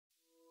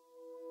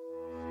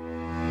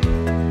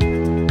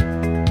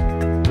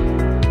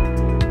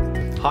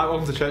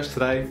welcome to church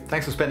today.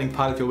 Thanks for spending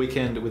part of your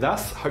weekend with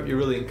us. Hope you're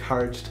really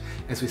encouraged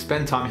as we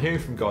spend time hearing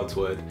from God's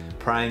Word,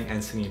 praying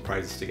and singing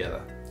praises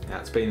together. Now,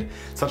 it's been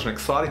such an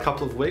exciting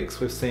couple of weeks.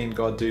 We've seen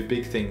God do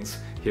big things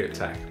here at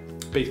TAC.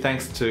 Big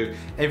thanks to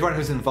everyone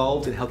who's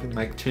involved in helping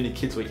make Toonie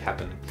Kids Week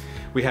happen.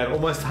 We had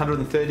almost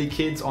 130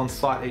 kids on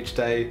site each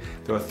day.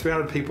 There were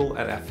 300 people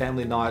at our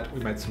family night. We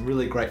made some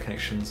really great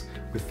connections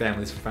with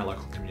families from our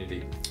local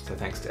community. So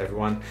thanks to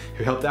everyone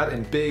who helped out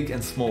in big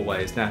and small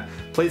ways. Now,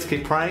 please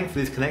keep praying for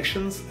these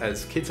connections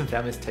as kids and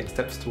families take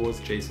steps towards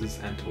Jesus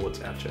and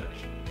towards our church.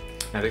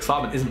 Now, the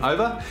excitement isn't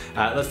over.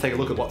 Let's take a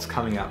look at what's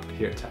coming up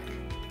here at TAC.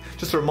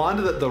 Just a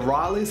reminder that the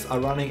Rileys are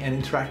running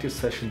an interactive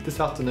session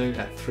this afternoon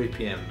at 3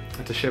 p.m.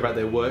 to share about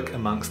their work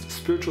amongst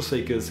spiritual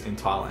seekers in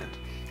Thailand.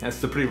 And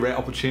it's a pretty rare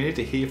opportunity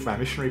to hear from our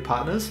missionary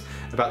partners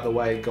about the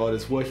way God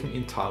is working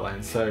in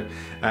Thailand. So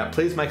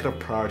please make it a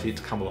priority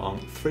to come along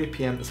 3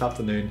 p.m. this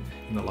afternoon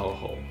in the lower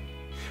hall.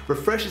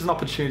 Refresh is an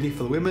opportunity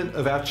for the women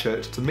of our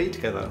church to meet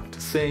together,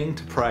 to sing,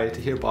 to pray, to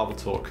hear Bible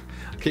talk.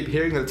 I keep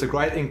hearing that it's a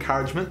great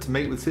encouragement to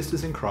meet with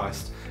sisters in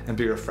Christ and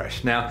be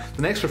refreshed. Now,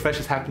 the next refresh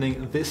is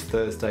happening this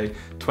Thursday,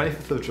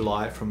 25th of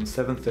July from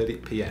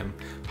 7:30 p.m.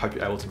 Hope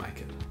you're able to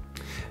make it.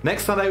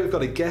 Next Sunday, we've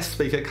got a guest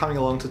speaker coming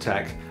along to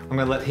TAC. I'm going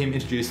to let him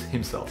introduce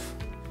himself.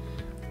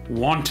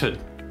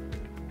 Wanted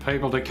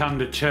people to come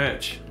to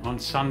church on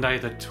Sunday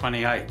the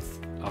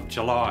 28th of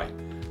July.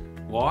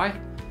 Why?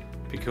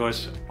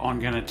 Because I'm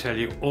going to tell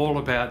you all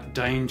about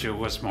Danger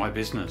Was My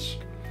Business.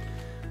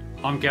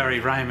 I'm Gary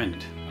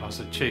Raymond. I was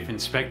the Chief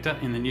Inspector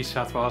in the New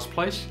South Wales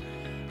Police,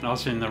 and I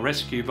was in the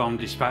Rescue Bomb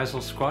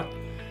Disposal Squad,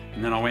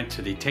 and then I went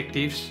to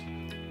Detectives,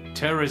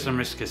 Terrorism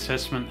Risk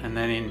Assessment, and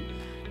then in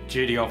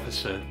Duty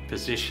Officer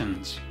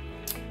positions.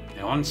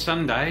 Now on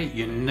Sunday,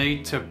 you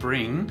need to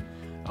bring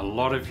a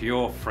lot of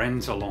your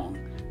friends along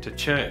to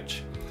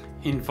church.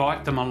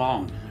 Invite them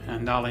along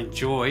and they'll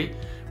enjoy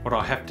what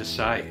I have to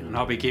say. And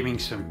I'll be giving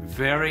some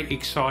very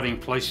exciting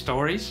police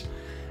stories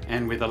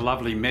and with a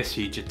lovely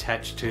message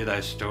attached to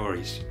those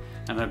stories.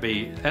 And they'll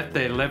be at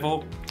their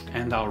level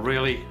and they'll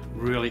really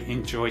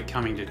enjoy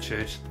coming to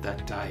church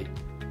that day.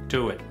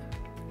 Do it.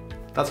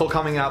 That's all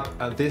coming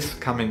up this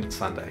coming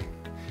Sunday.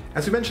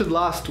 As we mentioned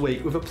last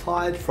week, we've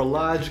applied for a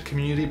large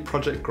community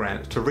project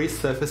grant to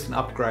resurface and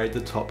upgrade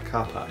the top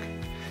car park.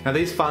 Now,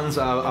 these funds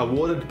are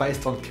awarded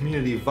based on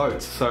community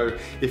votes, so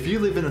if you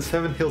live in the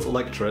Seven Hills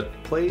electorate,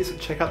 please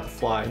check out the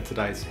flyer in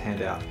today's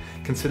handout.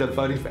 Consider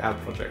voting for our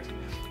project.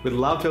 We'd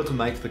love to be able to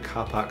make the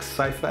car park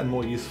safer and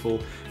more useful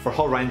for a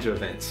whole range of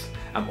events.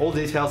 All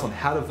details on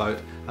how to vote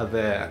are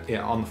there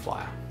on the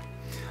flyer.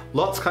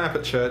 Lots coming up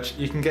at church.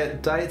 You can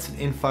get dates and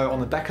info on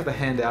the back of the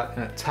handout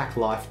and at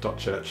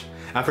TacLife.church.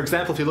 For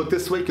example, if you look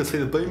this week, you'll see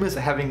the Boomers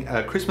are having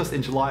a Christmas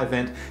in July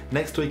event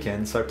next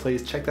weekend, so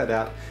please check that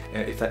out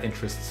if that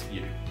interests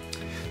you.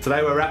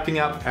 Today we're wrapping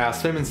up our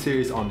sermon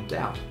series on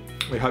doubt.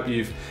 We hope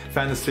you've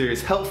found this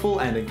series helpful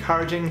and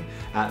encouraging.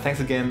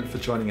 Thanks again for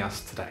joining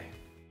us today.